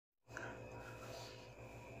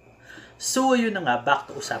So, ayun na nga, back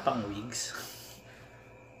to usapang wigs.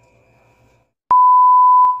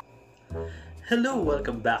 Hello,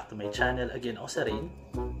 welcome back to my channel. Again, ako si Reyn.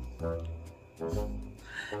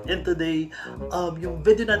 And today, yung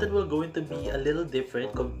video natin will going to be a little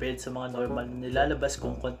different compared sa mga normal na nilalabas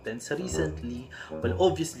kong contents recently. Well,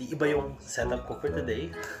 obviously, iba yung setup ko for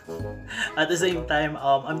today. At the same time,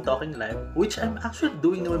 I'm talking live, which I'm actually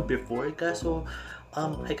doing naman before. Kaso,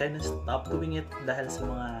 I kind of stopped doing it dahil sa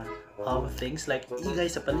mga things like ingay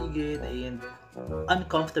sa paligid and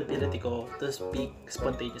uncomfortability ko to speak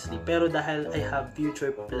spontaneously. Pero dahil I have future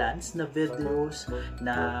plans na videos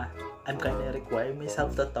na I'm kinda require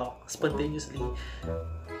myself to talk spontaneously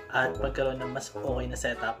at magkaroon ng mas okay na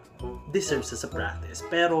setup, deserves as a practice.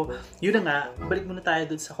 Pero yun na nga, balik muna tayo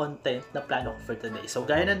dun sa content na plano ko for today. So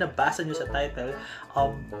gaya na nabasa nyo sa title,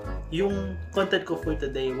 yung content ko for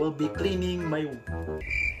today will be cleaning my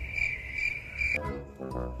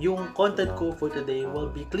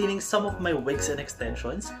some of my wigs and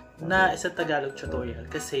extensions na Isang Tagalog tutorial.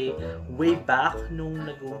 Kasi way back nung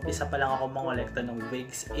nag-uumpisa pa lang ako mangolekta ng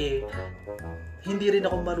wigs, hindi rin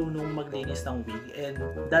ako marunong maglinis ng wig, and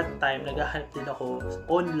that time naghahanap din ako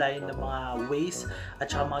online ng mga ways at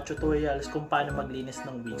saka mga tutorials kung paano maglinis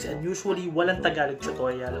ng wigs, and usually walang Tagalog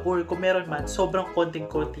tutorial, or kung meron man, sobrang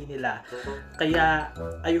konting-konti nila. Kaya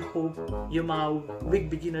I hope yung mga wig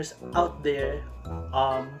beginners out there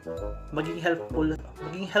maging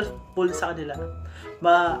helpful sa kanila.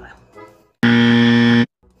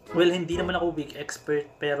 Well, hindi naman ako wig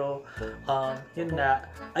expert, pero yun nga,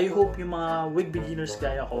 I hope yung mga wig beginners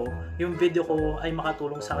gaya ko, yung video ko ay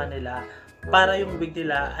makatulong sa kanila para yung wig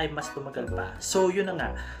nila ay mas tumagal pa. So yun na nga,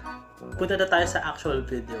 punta na tayo sa actual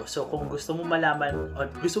video. So kung gusto mo malaman o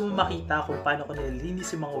gusto mo makita kung paano ko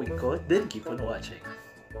nililinis yung mga wig ko, then keep on watching.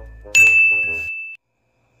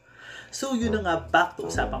 So yun na nga, back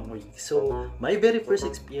to usapang wig. So my very first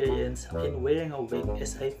experience in wearing a wig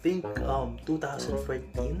is I think 2014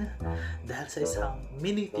 dahil sa isang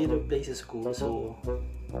mini theater play sa school. So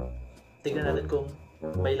tignan natin kung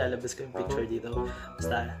may lalabas ko yung picture dito.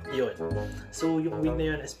 Basta yun. So yung wig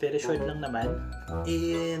na yun is very short lang naman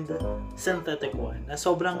and synthetic one na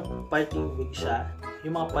sobrang party wig siya.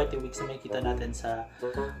 Yung mga party wigs na makikita natin sa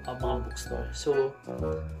mga bookstore. So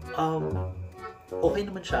okay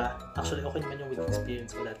naman siya. Actually, okay naman yung wig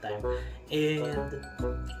experience ko that time. And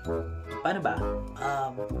paano ba?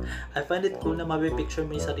 I find it cool na mabipicture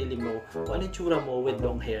mo yung sarili mo, kung ano yung tsura mo with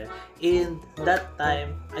long hair. And that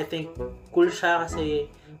time, I think cool siya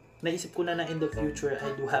kasi naisip ko na in the future,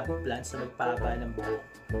 I do have plans na magpahaba ng buhok.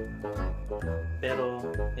 Pero,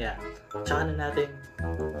 yeah. Tsaka na natin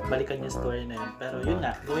balikan yung story na yun. Pero yun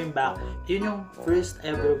nga, going back, yun yung first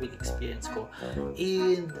ever wig experience ko.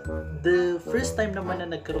 And the first time naman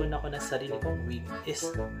na nagkaroon ako ng sarili kong wig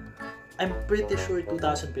is, I'm pretty sure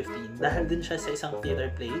 2015. Dahil dun siya sa isang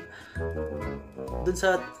theater play. Dun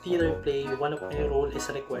sa theater play, one of my role is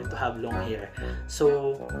required to have long hair.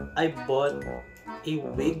 So, I bought a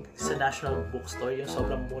wig sa National Bookstore, yung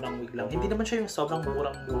sobrang murang wig lang. Hindi naman siya yung sobrang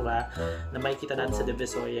murang-mura na makikita natin sa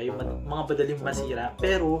Divisoria, yung mga madaling masira.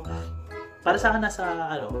 Pero, para sa akin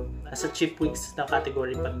nasa cheap wigs na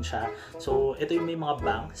category pa rin siya. So, ito yung may mga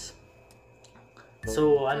bangs.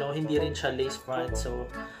 So, hindi rin siya lace front. So,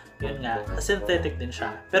 yun nga, synthetic din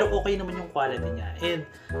siya. Pero okay naman yung quality niya. And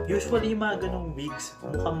usually mga ganong wigs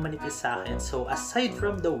mukhang manipis sa akin. So aside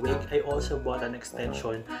from the wig, I also bought an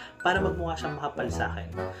extension para magmukha siyang makapal sa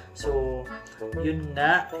akin. So yun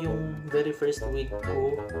nga, yung very first wig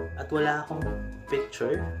ko. At wala akong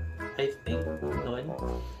picture, I think,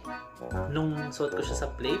 nung suot ko siya sa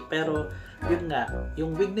play. Pero yun nga,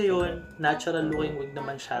 yung wig na yun, natural looking wig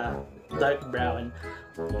naman siya, dark brown.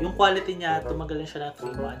 Yung quality niya, tumagal siya ng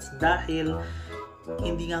 3 months dahil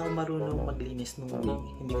hindi nga ako marunong maglinis ng wig.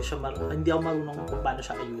 Hindi ako marunong kung paano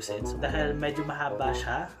siya ayusin. So dahil medyo mahaba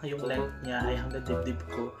siya, yung length niya ay hanggang dibdib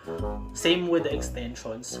ko. Same with the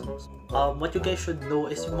extensions. What you guys should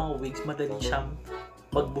know is yung mga wigs, madali siyang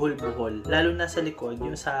magbuhol-buhol. Lalo na sa likod,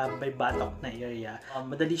 yung sa may batok na area,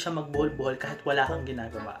 madali siya magbuhol-buhol kahit wala kang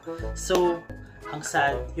ginagawa. So, ang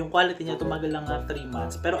sad, yung quality niya tumagal lang nga 3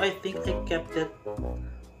 months. Pero I think I kept it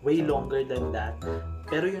way longer than that.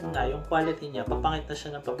 Pero yun nga, yung quality niya, papangit na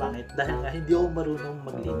siya ng papangit dahil nga hindi ako marunong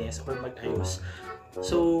maglinis or mag-ayos.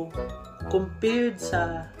 So, compared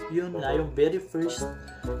sa yun nga, yung very first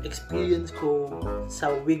experience ko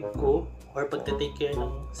sa wig ko or pagte-take care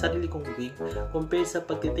ng sarili kong wig, compared sa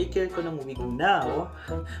pagte-take care ko ng wig now,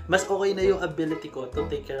 mas okay na yung ability ko to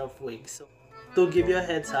take care of wigs. So, to give you a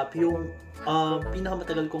heads up, yung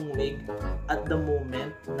pinakamatagal kong wig at the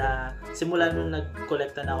moment na simula nung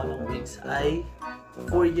nag-collecta na ako ng wigs ay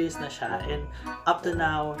 4 years na siya, and up to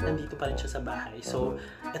now, nandito pa rin siya sa bahay. So,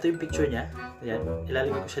 ito yung picture niya. Ayan,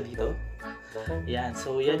 ilalagay ko siya dito. Yan,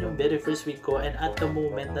 so yan yung very first week ko, and at the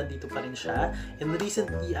moment nandito pa rin siya. And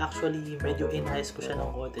recently actually medyo enhance ko siya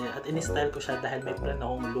ng konti at in-style ko siya dahil may plan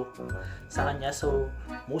akong look sa kanya. So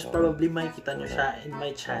most probably makikita nyo siya in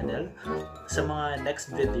my channel sa mga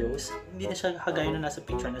next videos. Hindi na siya kagaya na nasa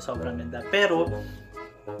picture na sobrang ganda, pero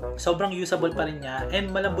sobrang usable pa rin niya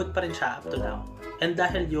and malambot pa rin siya up to now. And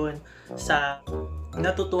dahil yun sa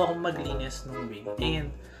natutuwa akong maglinis ng wig,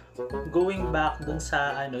 and going back dun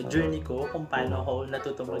sa journey ko kung paano ako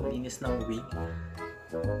natuto maglinis ng wig.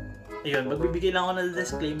 Ayun, magbibigay lang ako ng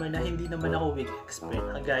disclaimer na hindi naman ako wig expert,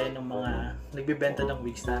 kagaya ng mga nagbibenta ng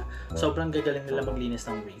wigs na sobrang gagaling nila maglinis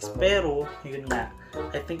ng wigs. Pero, yun nga,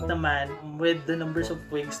 I think naman with the numbers of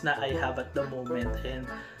wigs na I have at the moment and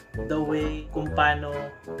the way kung paano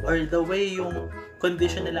or the way yung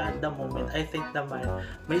condition nila at the moment, I think naman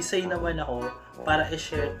may say naman ako para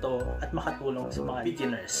i-share to at makatulong sa mga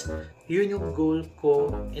beginners. Yun yung goal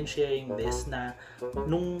ko in sharing this, na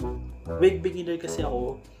nung wig beginner kasi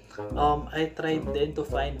ako, I tried then to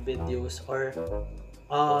find videos or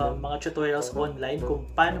mga tutorials online kung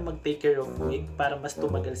paano mag-take care of wig para mas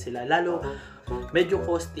tumagal sila. Lalo, medyo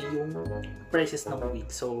costly yung prices ng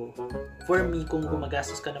wig. So, for me, kung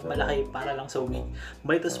gumagastos ka ng malaki para lang sa wig,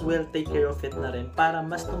 might as well take care of it na rin para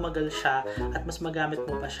mas tumagal siya at mas magamit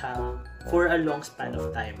mo pa siya for a long span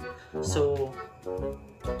of time. So,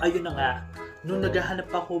 ayun na nga, nung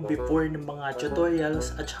naghahanap ako before ng mga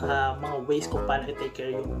tutorials at saka mga ways kung paano i-take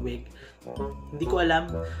care yung wig, hindi ko alam.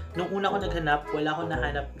 Nung una ko naghanap, wala akong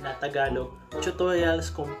nahanap na Tagalog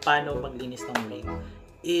tutorials kung paano maglinis ng wig.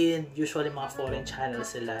 And usually mga foreign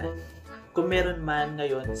channels sila. Kung meron man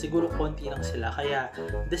ngayon, siguro konti lang sila. Kaya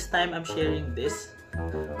this time I'm sharing this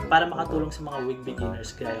para makatulong sa mga wig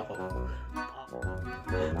beginners gaya ko.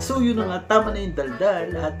 So yun na nga, tama na yung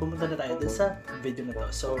daldal at pumunta na tayo dun sa video na to.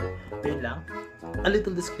 So yun lang, a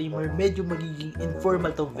little disclaimer, medyo magiging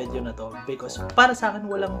informal tong video na to because para sa akin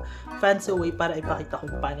walang fancy way para ipakita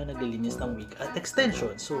kung paano naglilinis ng wig at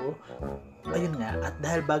extension. So ayun nga, at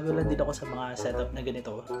dahil bago lang din ako sa mga setup na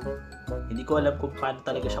ganito, hindi ko alam kung paano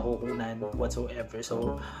talaga siya kukunan whatsoever.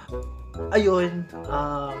 So ayun,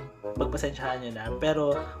 magpasensyahan nyo na,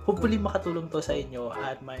 pero hopefully makatulong to sa inyo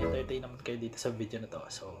at ma-entertain naman kayo dito sa video na to.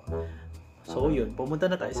 So yun, pumunta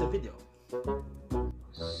na tayo sa video.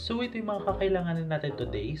 So ito yung mga kakailanganin natin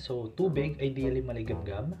today. So tubig, ideally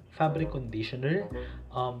maligamgam, fabric conditioner,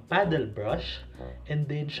 paddle brush, and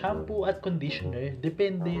then shampoo at conditioner,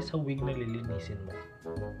 depende sa wig na lilinisin mo.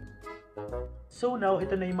 So now,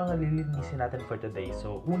 ito na yung mga lilinisin natin for today.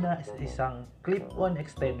 So una is isang clip-on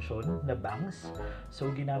extension na bangs.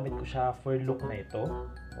 So ginamit ko siya for look na ito.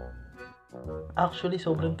 Actually,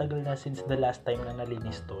 sobrang tagal na since the last time na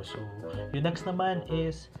nalinis to. So yung next naman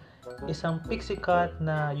is isang pixie cut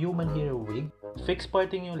na human hair wig. Fixed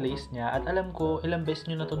parting yung lace niya at alam ko ilang beses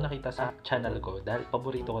nyo na ito nakita sa channel ko dahil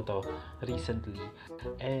paborito ko to recently.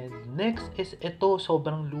 And next is ito,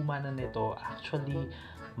 sobrang luma na nito. Actually,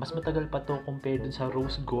 mas matagal pa to compared dun sa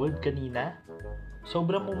rose gold kanina.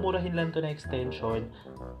 Sobrang mumurahin lang to na extension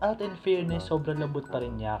at in fairness, sobrang lambot pa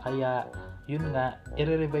rin niya. Kaya yun nga,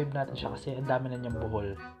 i-revive natin siya kasi ang dami na niyang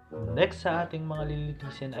buhol. Next sa ating mga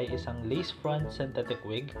lilinisin ay isang lace front synthetic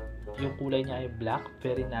wig. Yung kulay niya ay black,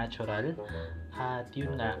 very natural. At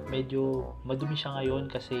yun nga, medyo madumi siya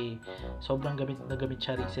ngayon kasi sobrang gamit na gamit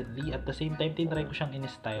siya recently. At the same time, tinry ko siyang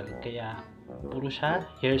in-style. Kaya puro siya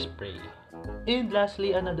hairspray. And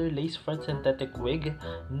lastly, another lace front synthetic wig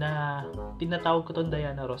na tinatawag ko tong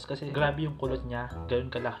Diana Ross kasi grabe yung kulot niya, ganoon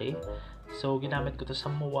kalaki. So ginamit ko to sa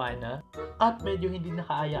Moana at medyo hindi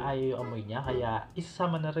nakaaya-aya yung amoy niya kaya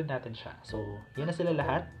isasama na rin natin siya. So yan na sila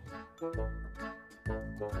lahat.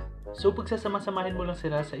 So pagsasama-samahin mo lang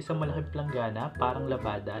sila sa isang malaking planggana, parang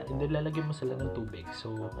labada, and then lalagyan mo sila ng tubig.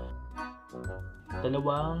 So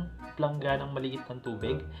dalawang plangganang maliit ng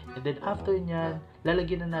tubig, and then after nyan,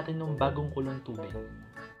 lalagyan na natin ng bagong kulong tubig.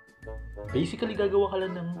 Basically, gagawa ka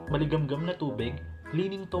lang ng maligamgam na tubig,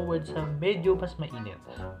 leaning towards sa medyo mas mainit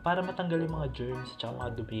para matanggal yung mga germs at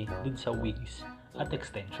mga dumi dun sa wigs at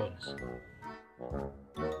extensions.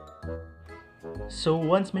 So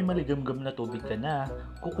once may maligamgam na tubig ka na,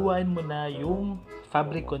 kukuhain mo na yung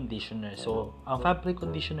fabric conditioner. So ang fabric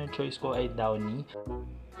conditioner choice ko ay Downy.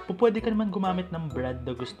 Pwede ka naman gumamit ng brand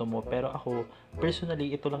na gusto mo, pero ako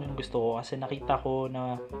personally ito lang yung gusto ko kasi nakita ko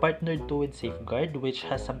na partnered to with Safeguard, which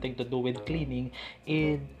has something to do with cleaning,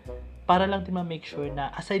 and para lang din ma-make sure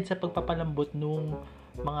na aside sa pagpapalambot nung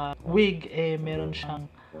mga wig, meron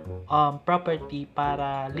siyang property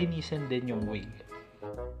para linisin din yung wig.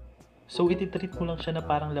 So, ititreat mo lang siya na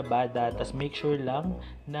parang labada, tas make sure lang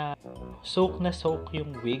na soak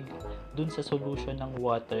yung wig dun sa solution ng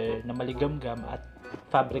water na maligamgam at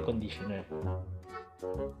fabric conditioner.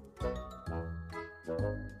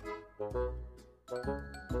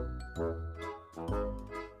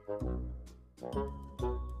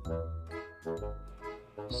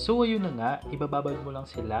 So, ayun na nga, ibababad mo lang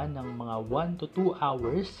sila ng mga 1 to 2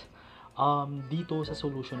 hours dito sa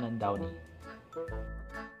solution ng Downy.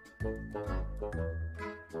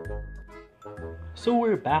 So,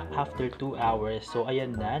 we're back after 2 hours. So,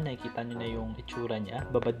 ayan na, nakikita nyo na yung itsura niya.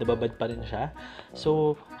 Babad na babad pa rin siya.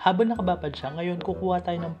 So, habang nakababad siya, ngayon kukuha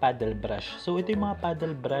tayo ng paddle brush. So, ito yung mga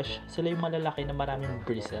paddle brush. Sila yung malalaki na maraming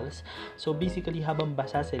bristles. So, basically, habang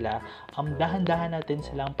basa sila, dahan-dahan natin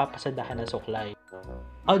silang papasadahan ng suklay.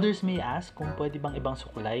 Others may ask kung pwede bang ibang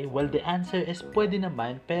suklay. Well, the answer is pwede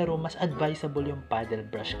naman, pero mas advisable yung paddle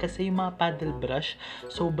brush. Kasi yung mga paddle brush,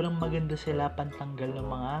 sobrang maganda sila pantanggal ng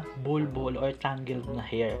mga buhol-buhol or tangled na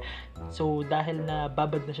hair. So, dahil na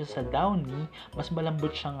babad na siya sa Downy, mas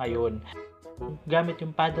malambot siya ngayon. Gamit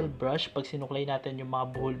yung paddle brush, pag sinuklay natin yung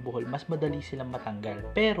mga buhol-buhol, mas madali silang matanggal.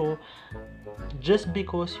 Pero, just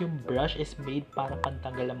because yung brush is made para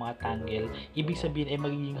pantanggal ng mga tangle, ibig sabihin ay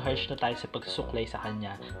magiging harsh na tayo sa pagsusuklay sa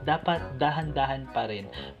kanya. Dapat dahan-dahan pa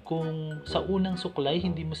rin. Kung sa unang suklay,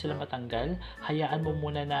 hindi mo sila matanggal, hayaan mo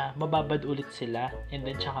muna na mababad ulit sila and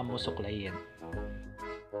then tsaka mo suklayin.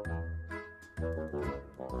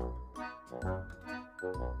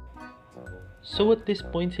 So at this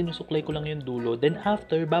point, sinusuklay ko lang yung dulo. Then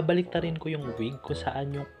after, babaliktarin ko yung wig kung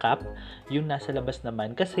saan yung cap, yung nasa labas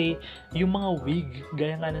naman. Kasi yung mga wig,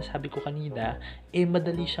 gaya nga ng sabi ko kanina,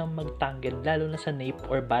 madali siyang magtangle, lalo na sa nape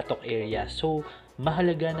or batok area. So,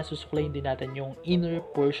 mahalaga na susuklayin din natin yung inner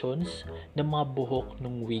portions ng mga buhok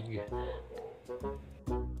ng wig.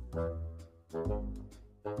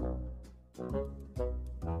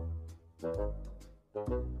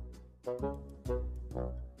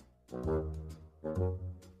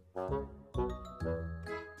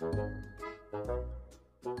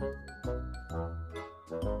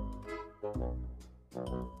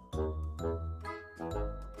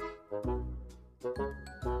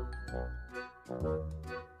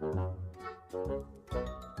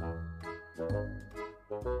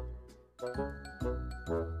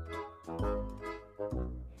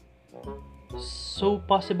 So,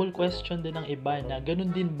 possible question din ng iba na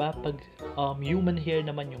ganun din ba pag human hair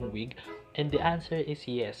naman yung wig? And the answer is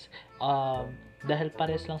yes. Dahil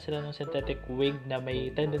pares lang sila ng synthetic wig na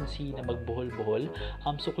may tendency na magbuhol-buhol,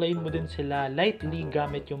 suklayin mo din sila lightly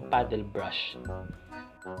gamit yung paddle brush.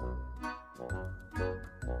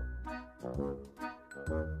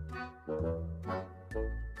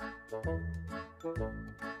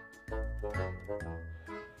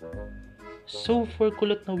 So, for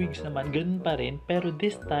kulot na wigs naman, ganun pa rin. Pero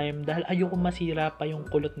this time, dahil ayoko masira pa yung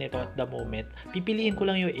kulot nito at the moment, pipiliin ko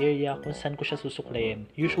lang yung area kung saan ko siya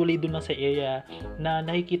susuklayin. Usually, dun lang sa area na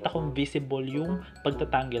nakikita kong visible yung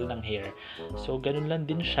pagtatangle ng hair. So, ganun lang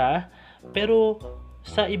din siya. Pero,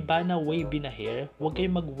 sa iba na wavy na hair, huwag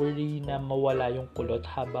kayong mag-worry na mawala yung kulot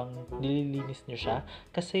habang nililinis nyo siya.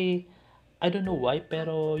 Kasi, I don't know why,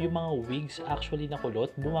 pero yung mga wigs actually na kulot,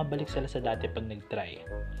 bumabalik sila sa dati pag nag-dry.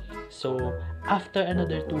 So, after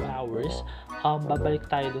another 2 hours, babalik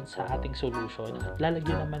tayo dun sa ating solution at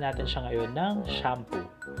lalagyan naman natin siya ngayon ng shampoo.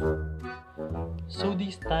 So,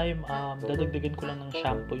 this time, dadagdagan ko lang ng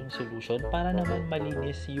shampoo yung solution para naman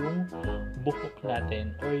malinis yung buhok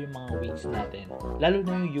natin or yung mga wigs natin. Lalo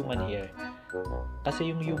na yung human hair.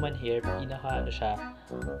 Kasi yung human hair, siya,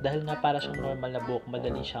 dahil nga para siyang normal na buhok,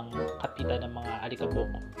 madali siyang kapitan ng mga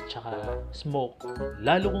alikabok tsaka smoke,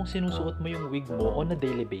 lalo kung sinusuot mo yung wig mo on a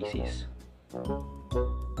daily basis.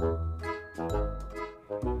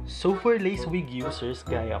 So for lace wig users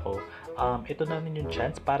gaya ko, ito namin yung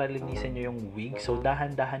chance para linisin nyo yung wig. So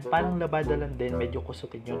dahan-dahan, parang labada lang din, medyo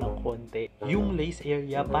kusutin nyo ng konti yung lace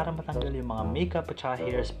area para matanggal yung mga makeup at saka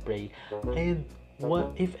hairspray. And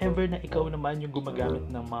if ever na ikaw naman yung gumagamit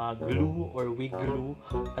ng mga glue or wig glue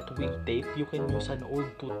at wig tape, you can use an old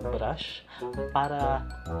toothbrush para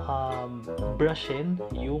brushin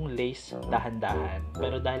yung lace dahan-dahan.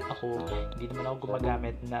 Pero dahil ako, hindi naman ako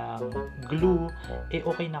gumagamit ng glue,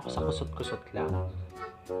 okay na ako sa kusot-kusot lang.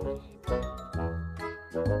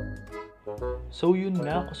 So yun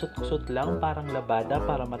nga, kusot-kusot lang, parang labada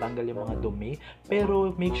para matanggal yung mga dumi.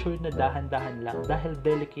 Pero make sure na dahan-dahan lang dahil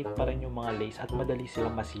delicate pa rin yung mga lace at madali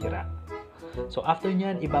silang masira. So after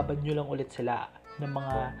nyan, ibabad nyo lang ulit sila ng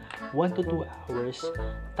mga 1 to 2 hours.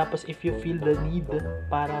 Tapos if you feel the need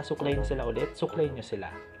para suklayin sila ulit, suklayin nyo sila.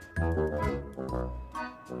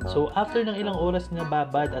 So after ng ilang oras na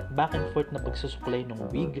babad at back and forth na pagsusuklay ng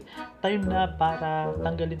wig, time na para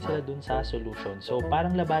tanggalin sila dun sa solution. So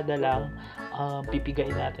parang labada lang,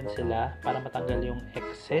 pipigain natin sila para matanggal yung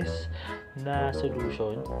excess na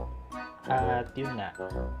solution. At yun nga,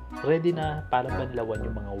 ready na para banlawan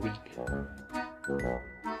yung mga wig.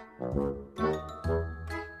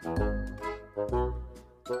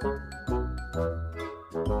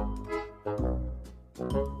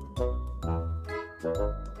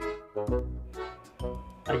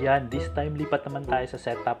 Ayan, this time lipat naman tayo sa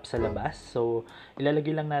setup sa labas. So,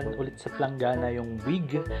 ilalagay lang natin ulit sa planggana yung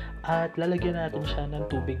wig at lalagyan natin siya ng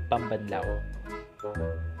tubig pambanlaw.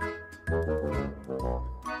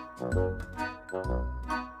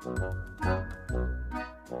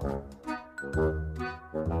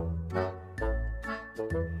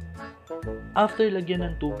 After lagyan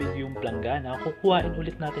ng tubig yung planggana, kukuhain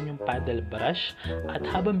ulit natin yung paddle brush at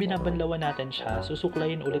habang binabanlawan natin siya,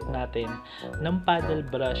 susuklayin ulit natin ng paddle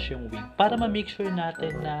brush yung wig para ma-make sure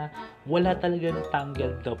natin na wala talagang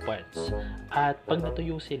tangled na parts. At pag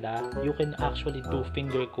natuyo sila, you can actually do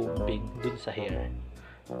finger combing dun sa hair.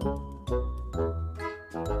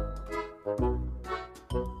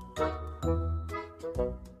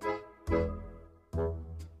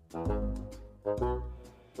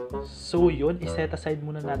 So yun, iset aside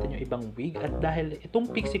muna natin yung ibang wig at dahil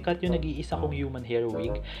itong pixie cut yung nag-iisa kong human hair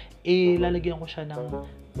wig, lalagyan ko siya ng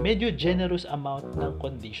medyo generous amount ng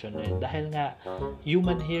conditioner dahil nga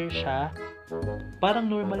human hair siya,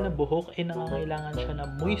 parang normal na buhok nangangailangan siya ng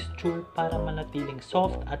moisture para manatiling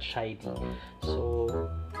soft at shiny. So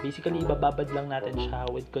basically ibababad lang natin siya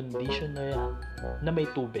with conditioner na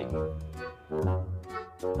may tubig.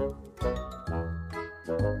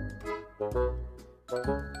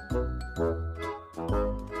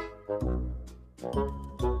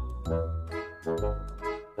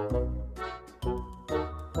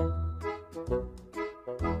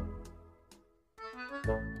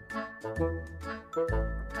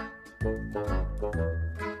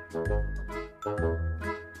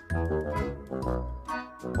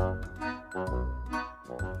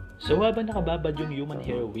 So habang nakababad yung human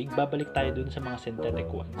hair wig, babalik tayo dun sa mga synthetic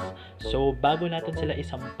ones. So bago natin sila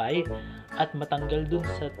isampay at matanggal dun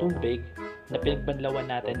sa tubig na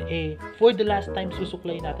pinagbanlawan natin, for the last time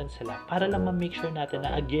susuklay natin sila para lang ma-make sure natin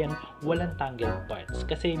na again walang tangled parts.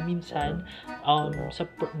 Kasi minsan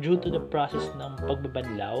due to the process ng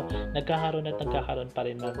pagbabanlaw, nagkakaroon pa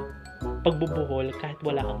rin ng pagbubuhol kahit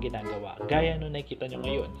wala kang ginagawa. Gaya nung nakikita nyo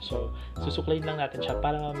ngayon. So susuklayin lang natin siya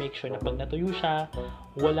para ma-make sure na pag natuyo siya,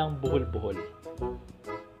 walang buhol-buhol.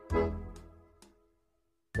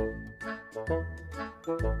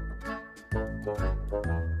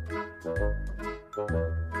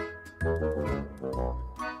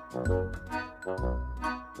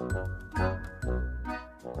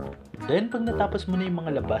 Then, pag natapos mo na yung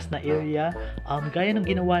mga labas na area, gaya ng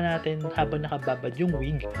ginawa natin habang nakababad yung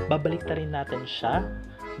wig, babalik na rin natin siya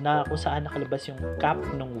na kung saan nakalabas yung cap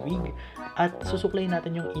ng wig at susuklayin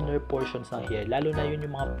natin yung inner portions ng hair, lalo na yun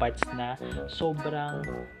yung mga parts na sobrang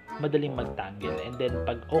madaling magtangle. And then,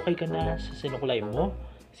 pag okay ka na sa sinuklay mo,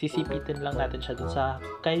 sisipitin lang natin siya dun sa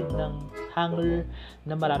kind ng hanger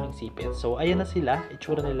na maraming sipit. So, ayan na sila.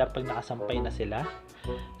 Itsura nila pag nakasampay na sila.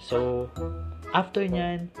 So, after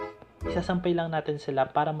nyan, isasampay lang natin sila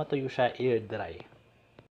para matuyo siya air dry.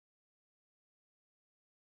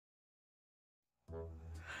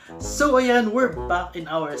 So ayan, we're back in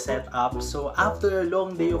our setup. So after a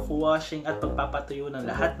long day of washing at pagpapatuyo ng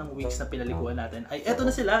lahat ng wigs na pinaliguan natin, ay eto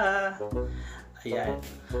na sila! Ayan.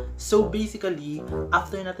 So basically,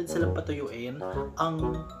 after natin silang patuyuin,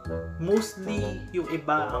 ang mostly yung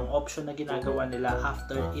iba, ang option na ginagawa nila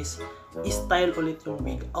after is style ulit yung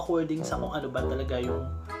wig according sa kung ano ba talaga yung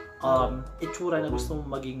itsura na gusto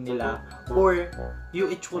mong maging nila or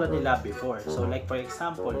yung itsura nila before. So like for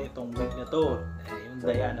example, itong wig na to, yung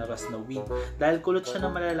Diana Ross na wig, dahil kulot siya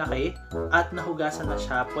na malalaki at nahugasan na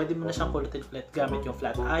siya, pwede mo na siyang kulutin ulit gamit yung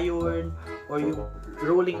flat iron or yung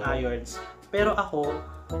rolling irons. Pero ako,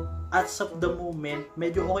 as of the moment,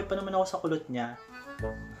 medyo okay pa naman ako sa kulot niya.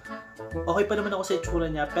 Okay pa naman ako sa itsura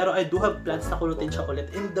niya, pero I do have plans na kulutin siya ulit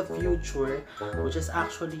in the future, which is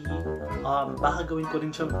actually baka gawin ko rin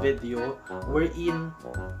siyang video wherein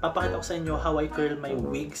papakita ko sa inyo how I curl my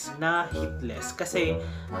wigs na heatless. Kasi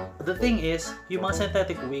the thing is, yung mga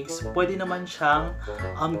synthetic wigs, pwede naman siyang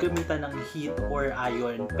gamitan ng heat or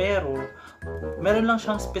iron, pero meron lang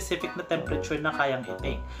siyang specific na temperature na kayang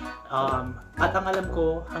iting. At ang alam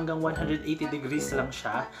ko, hanggang 180 degrees lang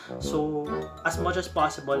siya. So as much as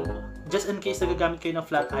possible, possible, just in case nagagamit kayo ng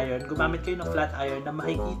flat iron, gumamit kayo ng flat iron na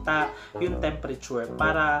makikita yung temperature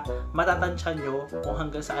para matatansya nyo kung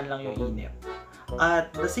hanggang saan lang yung init.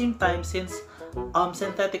 At the same time, since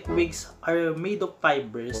synthetic wigs are made of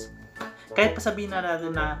fibers, kahit pa sabihin na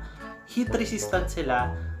natin na heat resistant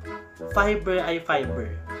sila, fiber ay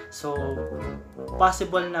fiber. So,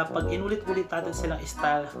 possible na pag inulit-ulit natin silang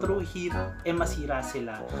style through heat, masira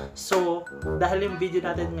sila. So, dahil yung video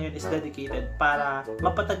natin ngayon is dedicated para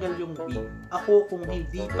mapatagal yung wig. Ako, kung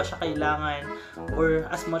hindi pa siya kailangan or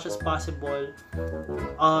as much as possible,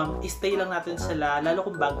 stay lang natin sila, lalo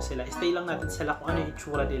kung bago sila, stay lang natin sila kung ano yung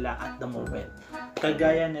itsura nila at the moment.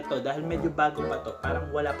 Kagaya nito, dahil medyo bago pa to,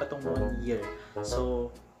 parang wala pa tong 1 year.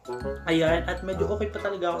 So, ayan, at medyo okay pa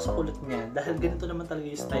talaga ako sa kulot niya dahil ganito naman talaga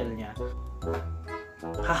yung style niya.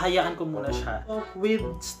 Hahayaan ko muna siya. With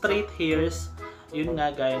straight hairs, yun nga,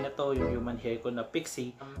 gaya na to, yung human hair ko na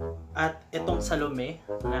pixie. At itong salome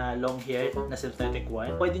na long hair na synthetic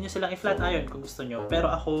one, pwede nyo silang i-flat iron kung gusto nyo. Pero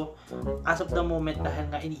ako, as of the moment, dahil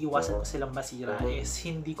nga iniiwasan ko silang masira, is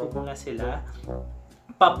hindi ko muna sila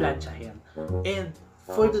pa-planchahin. And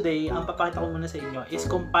for today, ang papakita ko muna sa inyo is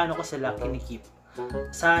kung paano ko sila kinikip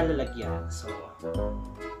sa lalagyan. So,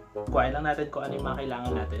 kuhain lang natin kung ano yung mga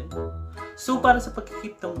kailangan natin. So, para sa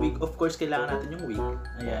pagkikip ng wig, of course, kailangan natin yung wig.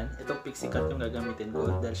 Ayan, itong pixie cut yung gagamitin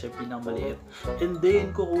ko dahil siya pinakamaliit. And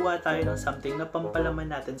then, kukuha tayo ng something na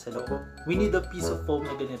pampalaman natin sa loob. We need a piece of foam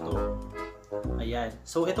na ganito. Ayan.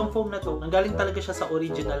 So, itong foam na to, nanggaling talaga siya sa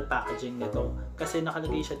original packaging nito kasi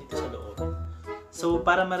nakalagay siya dito sa loob. So,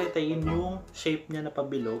 para ma-retain yung shape niya na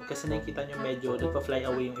pabilog, kasi nakikita nyo medyo nagpa-fly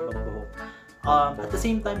away yung ibang buhok. At the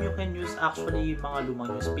same time, you can use actually mga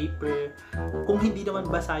lumang newspaper kung hindi naman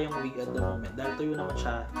basa yung wig at the moment. Dahil tuyo naman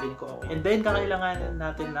siya, feeling ko okay. And then, kakailangan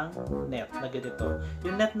natin ng net na ganito.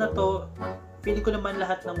 Yung net na to, feeling ko naman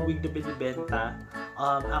lahat ng wig na binibenta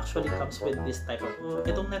actually comes with this type of...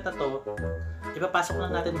 Itong net na to, ipapasok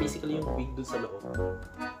lang natin basically yung wig dun sa loob.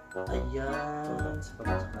 Ayan. So,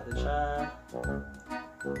 papasok natin siya.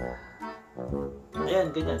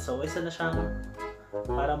 Ayan, ganyan. So, isa na siyang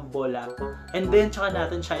parang bola. And then, tsaka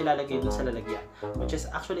natin siya ilalagay dun sa lalagyan. Which is,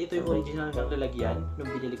 actually, ito yung original ng lalagyan.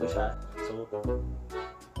 Nung binili ko siya. So,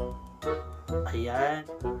 ayan.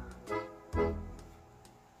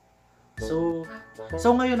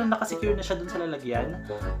 So ngayon, nung nakasecure na siya dun sa lalagyan,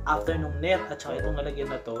 after nung net at saka itong lalagyan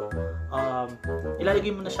na to,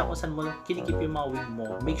 ilalagay mo na siya kung saan mo kinikip yung mga wig mo.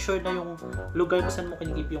 Make sure na yung lugar kung saan mo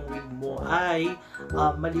kinikip yung wig mo ay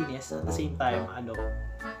malinis at the same time,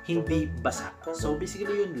 hindi basa. So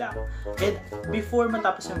basically yun lang. And before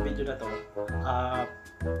matapos yung video na to,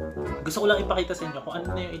 gusto ko lang ipakita sa inyo kung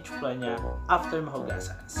ano na yung itsura niya after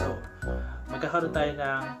mahugasan. So, magkakaroon tayo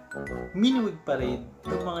ng mini wig parade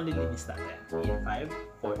ng mga nilinis natin. In 5,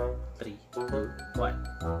 4, 3, 2,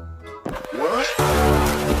 1. What?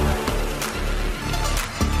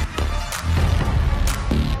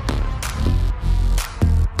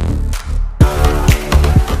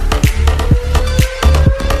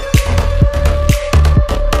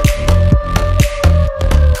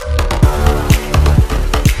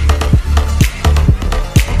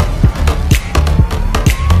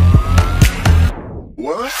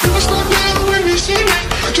 It was not now when we see it.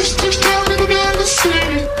 I just touched down and I'm not the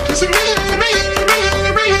same.